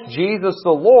Christ Jesus the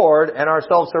Lord, and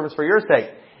ourselves servants for your sake.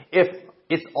 If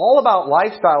it's all about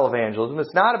lifestyle evangelism,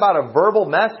 it's not about a verbal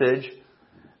message,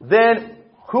 then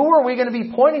who are we going to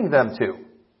be pointing them to?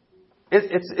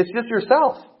 It's just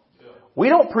yourself. We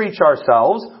don't preach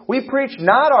ourselves. We preach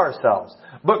not ourselves,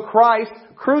 but Christ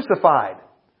crucified.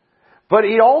 But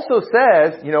he also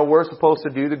says, we're supposed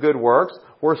to do the good works.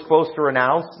 We're supposed to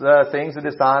renounce things of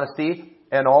dishonesty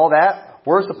and all that.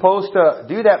 We're supposed to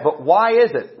do that. But why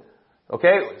is it?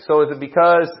 Okay, so is it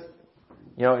because,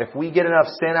 if we get enough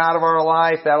sin out of our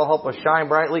life, that'll help us shine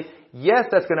brightly? Yes,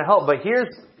 that's going to help. But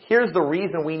here's the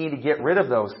reason we need to get rid of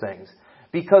those things.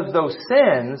 Because those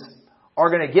sins are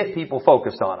going to get people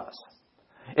focused on us.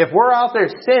 If we're out there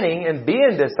sinning and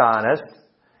being dishonest,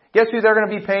 guess who they're going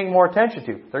to be paying more attention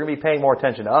to? They're going to be paying more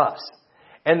attention to us.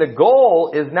 And the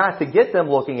goal is not to get them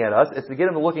looking at us, it's to get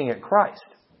them looking at Christ.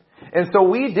 And so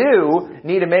we do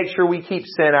need to make sure we keep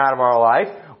sin out of our life.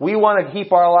 We want to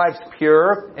keep our lives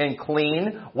pure and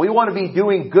clean. We want to be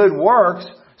doing good works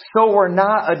so we're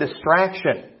not a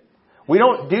distraction. We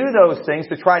don't do those things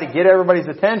to try to get everybody's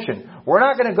attention. We're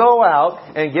not going to go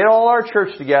out and get all our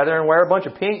church together and wear a bunch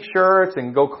of pink shirts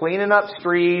and go cleaning up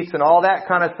streets and all that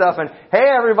kind of stuff. And, hey,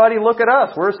 everybody, look at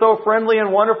us. We're so friendly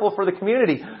and wonderful for the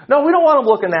community. No, we don't want them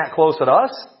looking that close at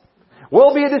us.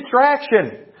 We'll be a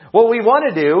distraction. What we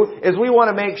want to do is we want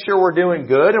to make sure we're doing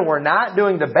good and we're not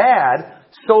doing the bad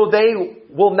so they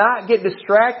will not get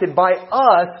distracted by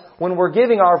us when we're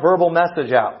giving our verbal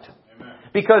message out.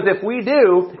 Because if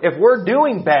we're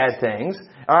doing bad things,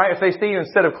 alright, if they see you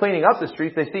instead of cleaning up the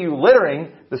streets, they see you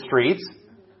littering the streets,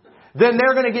 then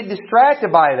they're going to get distracted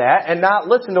by that and not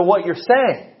listen to what you're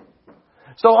saying.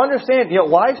 So understand,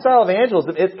 lifestyle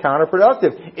evangelism is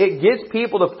counterproductive. It gets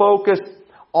people to focus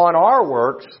on our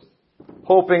works,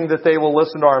 hoping that they will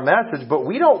listen to our message, but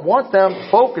we don't want them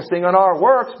focusing on our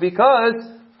works because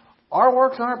our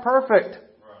works aren't perfect.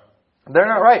 They're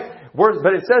not right.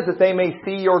 But it says that they may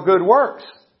see your good works.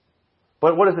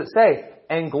 But what does it say?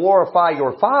 And glorify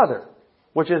your Father,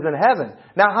 which is in heaven.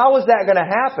 Now, how is that going to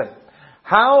happen?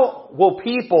 How will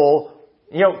people,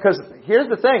 because here's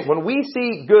the thing. When we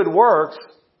see good works,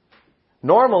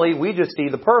 normally we just see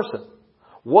the person.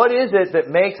 What is it that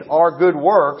makes our good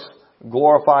works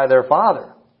glorify their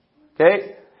Father?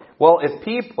 Okay? Well, if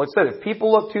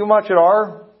people look too much at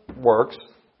our works,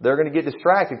 they're going to get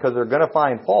distracted because they're going to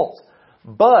find faults.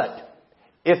 But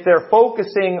if they're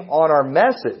focusing on our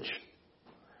message,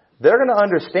 they're going to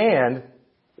understand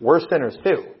we're sinners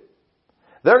too.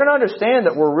 They're going to understand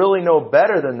that we're really no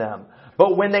better than them.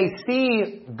 But when they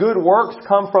see good works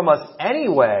come from us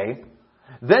anyway,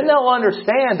 then they'll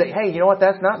understand that, hey, you know what?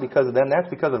 That's not because of them. That's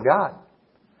because of God.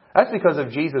 That's because of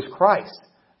Jesus Christ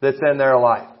that's in their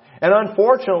life. And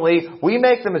unfortunately, we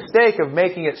make the mistake of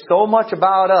making it so much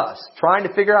about us, trying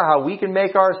to figure out how we can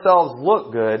make ourselves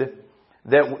look good,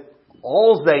 that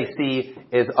all they see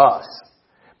is us.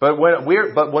 But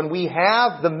when we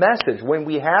have the message, when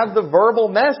we have the verbal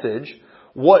message,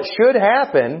 what should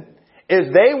happen is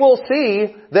they will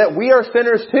see that we are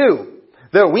sinners too,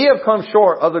 that we have come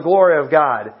short of the glory of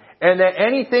God, and that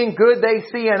anything good they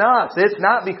see in us, it's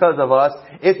not because of us,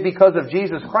 it's because of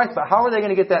Jesus Christ. But how are they going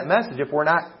to get that message if we're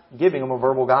not giving them a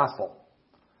verbal gospel?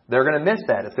 They're going to miss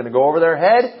that. It's going to go over their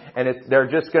head, and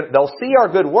they'll see our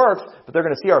good works, but they're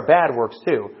going to see our bad works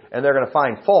too, and they're going to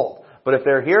find fault. But if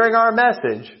they're hearing our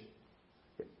message,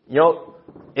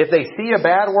 if they see a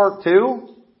bad work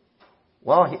too,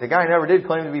 well, the guy never did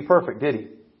claim to be perfect, did he?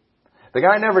 The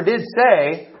guy never did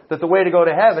say that the way to go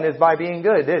to heaven is by being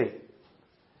good, did he?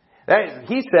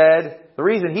 He said the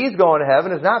reason he's going to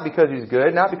heaven is not because he's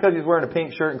good, not because he's wearing a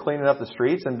pink shirt and cleaning up the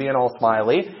streets and being all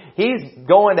smiley. He's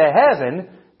going to heaven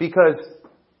because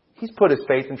he's put his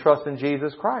faith and trust in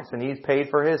Jesus Christ and he's paid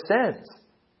for his sins.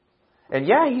 And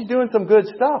yeah, he's doing some good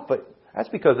stuff, but that's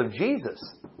because of Jesus.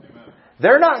 Amen.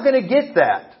 They're not going to get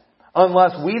that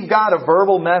unless we've got a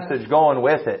verbal message going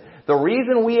with it. The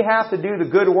reason we have to do the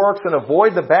good works and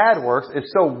avoid the bad works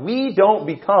is so we don't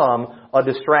become a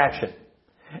distraction.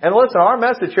 And listen, our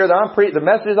message here, the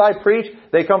messages I preach,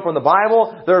 they come from the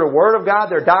Bible, they're the Word of God,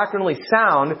 they're doctrinally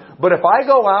sound. But if I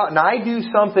go out and I do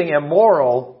something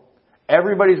immoral,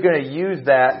 everybody's going to use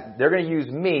that. They're going to use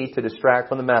me to distract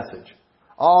from the message.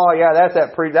 Oh, yeah, that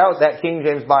was that King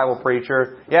James Bible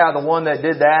preacher. Yeah, the one that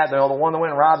did that. The one that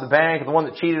went and robbed the bank. The one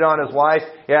that cheated on his wife.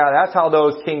 Yeah, that's how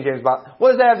those King James Bible. What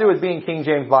does that have to do with being King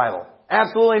James Bible?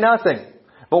 Absolutely nothing.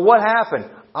 But what happened?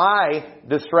 I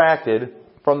distracted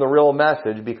from the real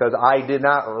message because I did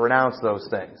not renounce those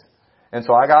things. And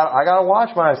so I got to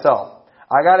watch myself.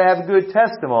 I got to have a good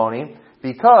testimony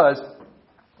because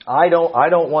I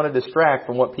don't want to distract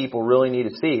from what people really need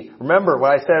to see. Remember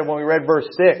what I said when we read verse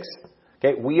 6.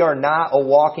 Okay, we are not a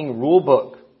walking rule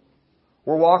book.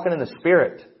 We're walking in the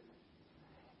Spirit.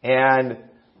 And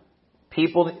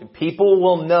people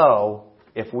will know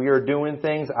if we are doing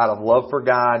things out of love for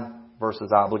God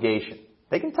versus obligation.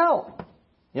 They can tell.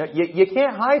 You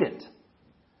can't hide it.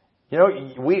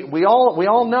 We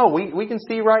all know. We can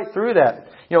see right through that.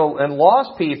 And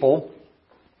lost people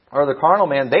or the carnal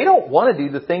man, they don't want to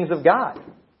do the things of God.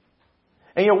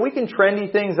 And we can trendy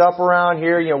things up around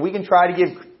here. We can try to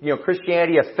give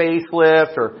Christianity a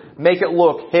facelift or make it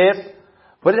look hip.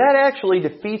 But that actually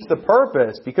defeats the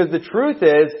purpose, because the truth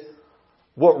is,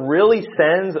 what really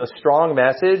sends a strong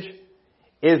message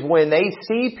is when they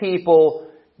see people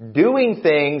doing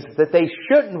things that they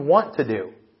shouldn't want to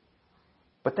do.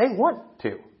 But they want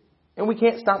to. And we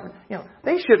can't stop.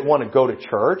 They shouldn't want to go to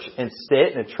church and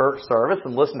sit in a church service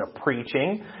and listen to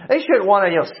preaching. They shouldn't want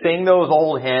to, sing those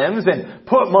old hymns and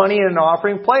put money in an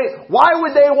offering plate. Why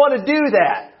would they want to do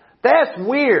that? That's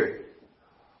weird.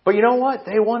 But you know what?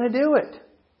 They want to do it.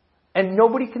 And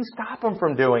nobody can stop them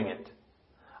from doing it.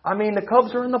 I mean, the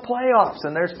Cubs are in the playoffs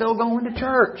and they're still going to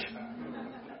church.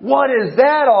 What is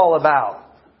that all about?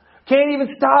 Can't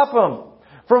even stop them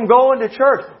from going to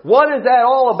church. What is that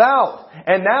all about?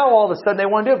 And now all of a sudden they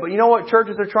want to do it. But you know what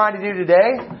churches are trying to do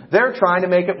today? They're trying to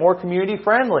make it more community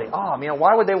friendly.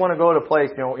 Why would they want to go to a place?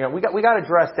 We got to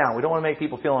dress down. We don't want to make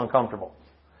people feel uncomfortable.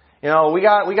 We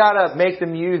got to make the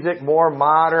music more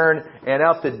modern and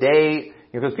up to date,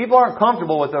 because people aren't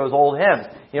comfortable with those old hymns.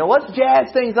 Let's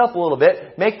jazz things up a little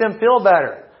bit, make them feel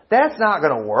better. That's not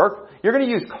going to work. You're going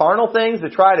to use carnal things to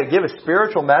try to give a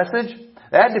spiritual message.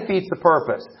 That defeats the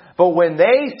purpose. But when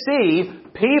they see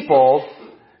people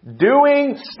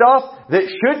doing stuff that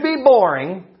should be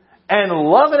boring and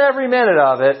loving every minute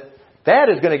of it, that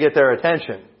is going to get their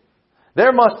attention.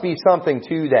 There must be something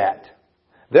to that.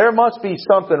 There must be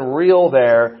something real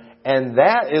there, and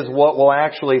that is what will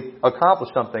actually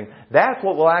accomplish something. That's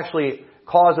what will actually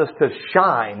cause us to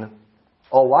shine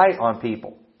a light on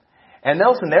people. And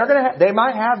listen, they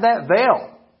might have that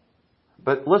veil.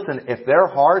 But listen, if their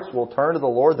hearts will turn to the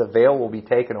Lord, the veil will be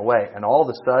taken away. And all of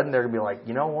a sudden, they're going to be like,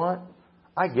 you know what?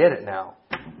 I get it now.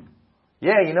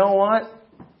 Yeah, you know what?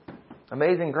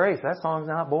 Amazing Grace, that song's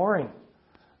not boring.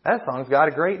 That song's got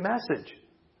a great message.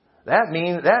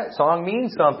 That song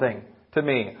means something to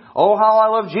me. Oh, how I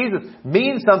love Jesus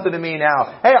means something to me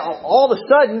now. Hey, all of a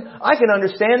sudden, I can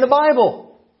understand the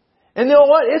Bible. And you know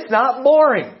what? It's not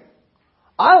boring.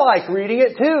 I like reading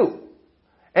it too.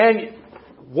 And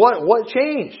what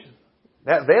changed?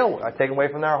 That veil got taken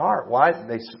away from their heart. Why?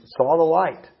 They saw the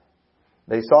light.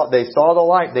 They saw the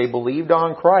light. They believed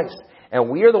on Christ. And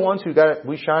we are the ones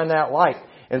we shine that light.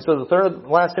 And so the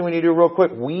last thing we need to do real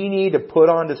quick, we need to put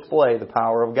on display the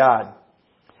power of God.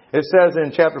 It says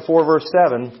in chapter 4, verse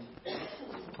 7,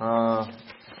 my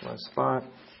spot.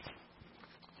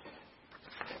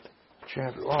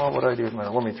 What did I do with my,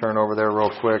 let me turn over there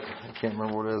real quick. I can't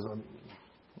remember what it is.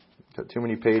 I've got too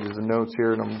many pages of notes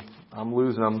here and I'm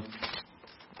losing them.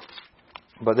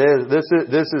 But this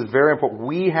is very important.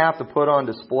 We have to put on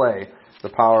display the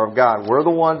power of God. We're the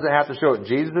ones that have to show it.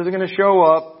 Jesus isn't going to show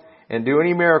up and do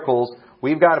any miracles.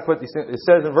 We've got to put these things. It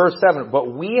says in verse 7,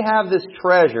 but we have this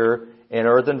treasure in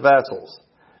earthen vessels,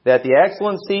 that the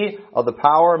excellency of the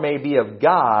power may be of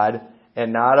God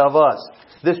and not of us.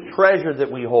 This treasure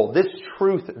that we hold, this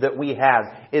truth that we have,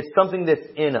 it's something that's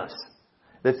in us,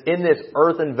 that's in this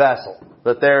earthen vessel,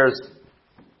 that there's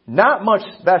not much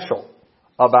special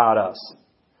about us.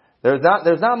 There's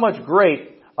not much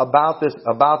great about this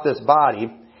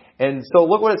body. And so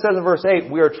look what it says in verse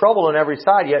 8. We are troubled on every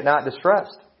side, yet not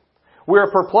distressed. We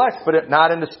are perplexed, but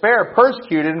not in despair.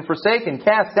 Persecuted and forsaken,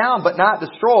 cast down, but not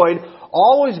destroyed.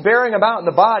 Always bearing about in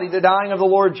the body the dying of the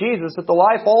Lord Jesus, that the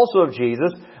life also of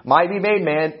Jesus might be made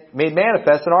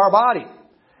manifest in our body.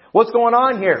 What's going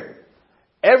on here?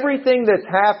 Everything that's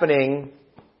happening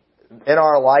in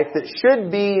our life that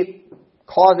should be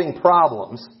causing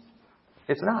problems,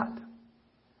 it's not.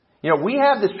 You know, we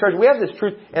have this treasure, we have this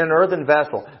truth in an earthen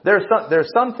vessel. There's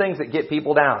some things that get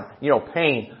people down. You know,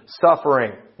 pain,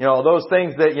 suffering, you know, those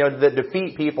things that, you know, that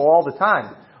defeat people all the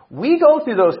time. We go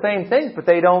through those same things, but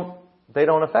they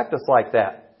don't affect us like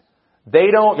that. They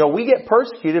don't, you know, we get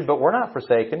persecuted, but we're not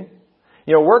forsaken.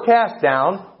 You know, we're cast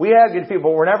down. We have good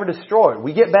people, but we're never destroyed.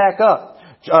 We get back up.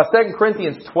 2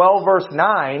 Corinthians 12 verse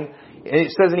 9,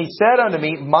 it says, "And he said unto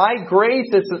me, My grace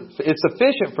is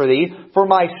sufficient for thee, for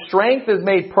my strength is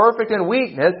made perfect in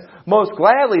weakness. Most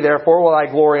gladly, therefore, will I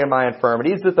glory in my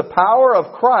infirmities, that the power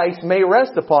of Christ may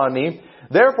rest upon me.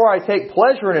 Therefore I take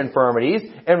pleasure in infirmities,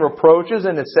 and reproaches,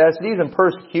 and necessities, and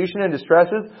persecution, and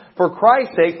distresses, for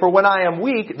Christ's sake. For when I am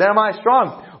weak, then am I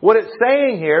strong." What it's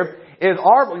saying here is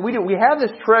we have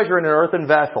this treasure in an earthen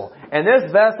vessel. And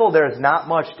this vessel, there's not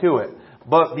much to it.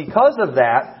 But because of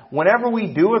that, whenever we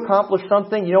do accomplish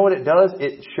something, you know what it does?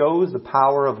 It shows the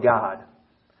power of God.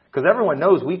 Because everyone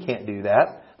knows we can't do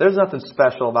that. There's nothing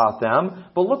special about them.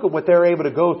 But look at what they're able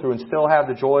to go through and still have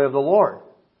the joy of the Lord.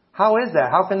 How is that?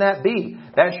 How can that be?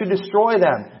 That should destroy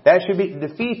them. That should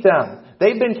defeat them.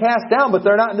 They've been cast down, but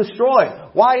they're not destroyed.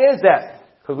 Why is that?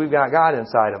 Because we've got God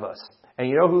inside of us. And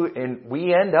you know who? And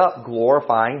we end up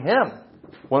glorifying Him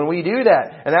when we do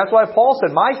that. And that's why Paul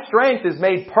said, "My strength is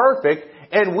made perfect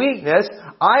in weakness."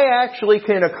 I actually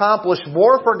can accomplish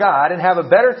more for God and have a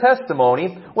better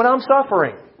testimony when I'm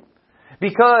suffering.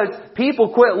 Because people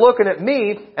quit looking at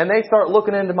me and they start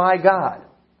looking into my God.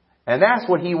 And that's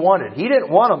what He wanted. He didn't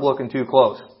want them looking too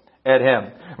close at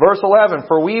Him. Verse 11,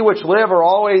 "For we which live are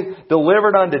always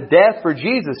delivered unto death for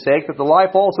Jesus' sake, that the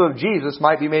life also of Jesus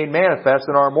might be made manifest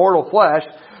in our mortal flesh.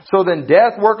 So then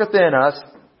death worketh in us,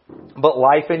 but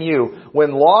life in you.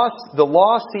 When the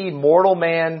lost see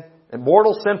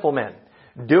mortal sinful men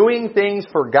doing things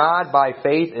for God by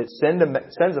faith, it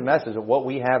sends a message that what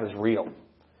we have is real."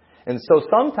 And so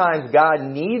sometimes God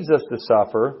needs us to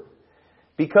suffer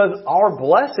because our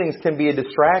blessings can be a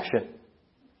distraction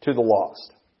to the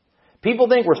lost. People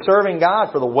think we're serving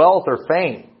God for the wealth or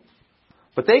fame.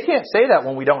 But they can't say that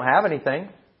when we don't have anything.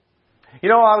 You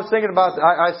know, I was thinking about,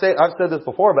 I've said this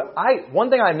before, but one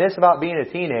thing I miss about being a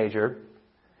teenager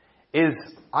is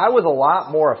I was a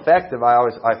lot more effective.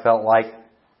 I felt like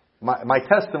my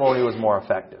testimony was more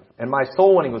effective. And my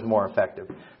soul winning was more effective.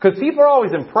 Because people are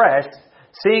always impressed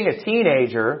seeing a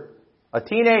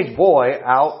teenage boy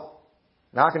out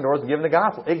knocking doors and giving the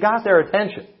gospel. It got their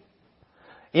attention.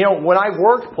 You know, when I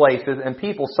worked places and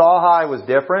people saw how I was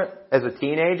different as a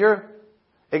teenager,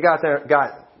 it got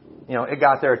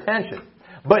their attention.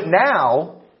 But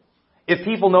now, if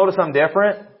people notice I'm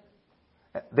different,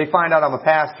 they find out I'm a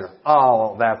pastor.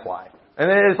 Oh, that's why. And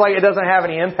then it's like it doesn't have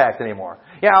any impact anymore.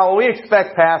 Yeah, well, we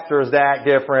expect pastors to act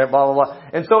different, blah, blah, blah.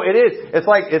 And so it is. It's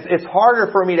like, it's harder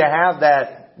for me to have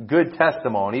that good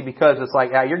testimony because it's like,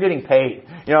 yeah, you're getting paid.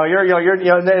 You know,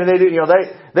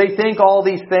 they think all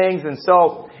these things. And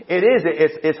so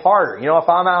it's harder. You know, if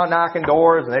I'm out knocking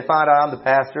doors and they find out I'm the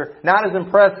pastor, not as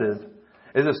impressive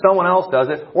as if someone else does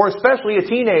it, or especially a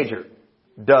teenager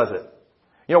does it.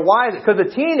 You know, why is it? Because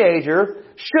a teenager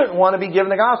shouldn't want to be given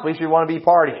the gospel. He should want to be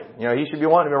partying. You know, he should be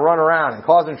wanting to run around and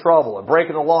causing trouble and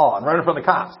breaking the law and running from the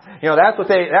cops. You know, that's what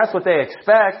they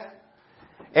expect.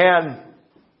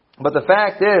 But the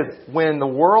fact is, when the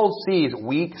world sees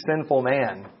weak, sinful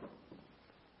man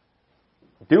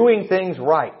doing things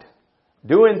right,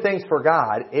 doing things for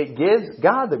God, it gives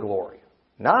God the glory,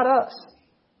 not us.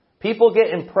 People get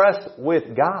impressed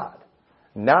with God,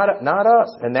 not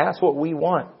us. And that's what we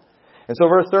want. And so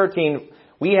verse 13,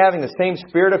 "We having the same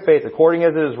spirit of faith, according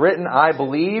as it is written, I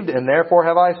believed, and therefore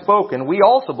have I spoken. We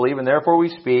also believe, and therefore we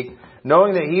speak,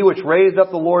 knowing that He which raised up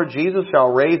the Lord Jesus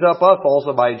shall raise up us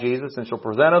also by Jesus, and shall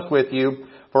present us with you.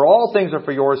 For all things are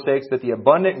for your sakes, that the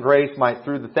abundant grace might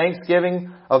through the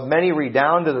thanksgiving of many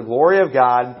redound to the glory of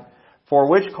God, for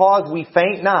which cause we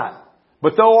faint not.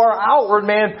 But though our outward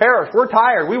man perish," we're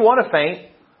tired, we want to faint,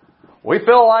 we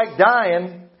feel like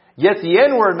dying, "yet the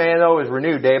inward man, though, is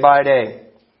renewed day by day.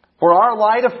 For our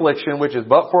light affliction, which is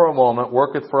but for a moment,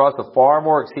 worketh for us a far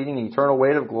more exceeding eternal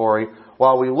weight of glory,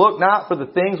 while we look not for the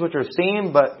things which are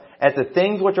seen, but at the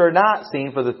things which are not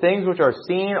seen. For the things which are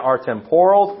seen are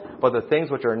temporal, but the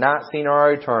things which are not seen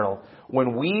are eternal."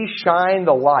 When we shine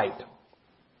the light,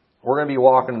 we're going to be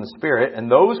walking in the Spirit.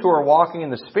 And those who are walking in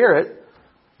the Spirit,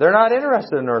 they're not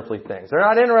interested in earthly things. They're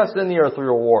not interested in the earthly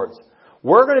rewards.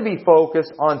 We're going to be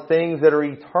focused on things that are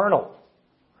eternal.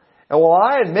 And while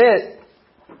I admit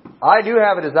I do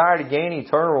have a desire to gain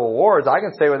eternal rewards, I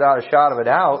can say without a shadow of a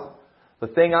doubt, the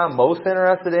thing I'm most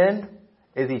interested in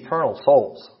is eternal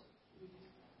souls.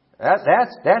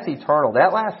 That's eternal.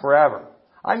 That lasts forever.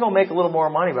 I can go make a little more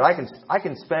money, but I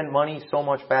can spend money so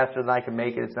much faster than I can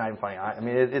make it. It's not even funny. I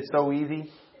mean, it's so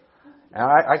easy. And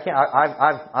I can't.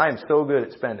 I am so good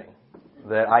at spending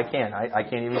that I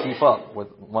can't even keep up with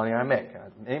money I make.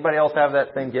 Anybody else have that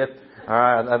same gift? All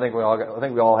right, I think we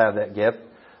all have that gift.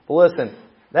 But listen,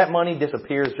 that money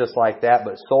disappears just like that.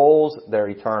 But souls, they're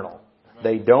eternal.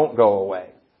 They don't go away.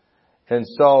 And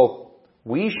so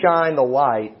we shine the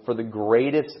light for the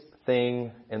greatest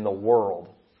thing in the world,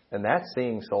 and that's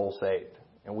seeing souls saved.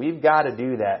 And we've got to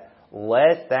do that.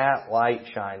 Let that light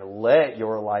shine. Let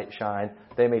your light shine.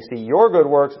 They may see your good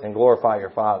works and glorify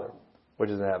your Father, which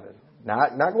is in heaven.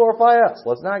 Not glorify us.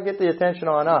 Let's not get the attention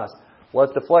on us.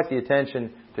 Let's deflect the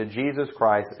attention to Jesus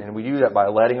Christ, and we do that by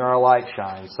letting our light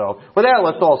shine. So with that,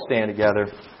 let's all stand together.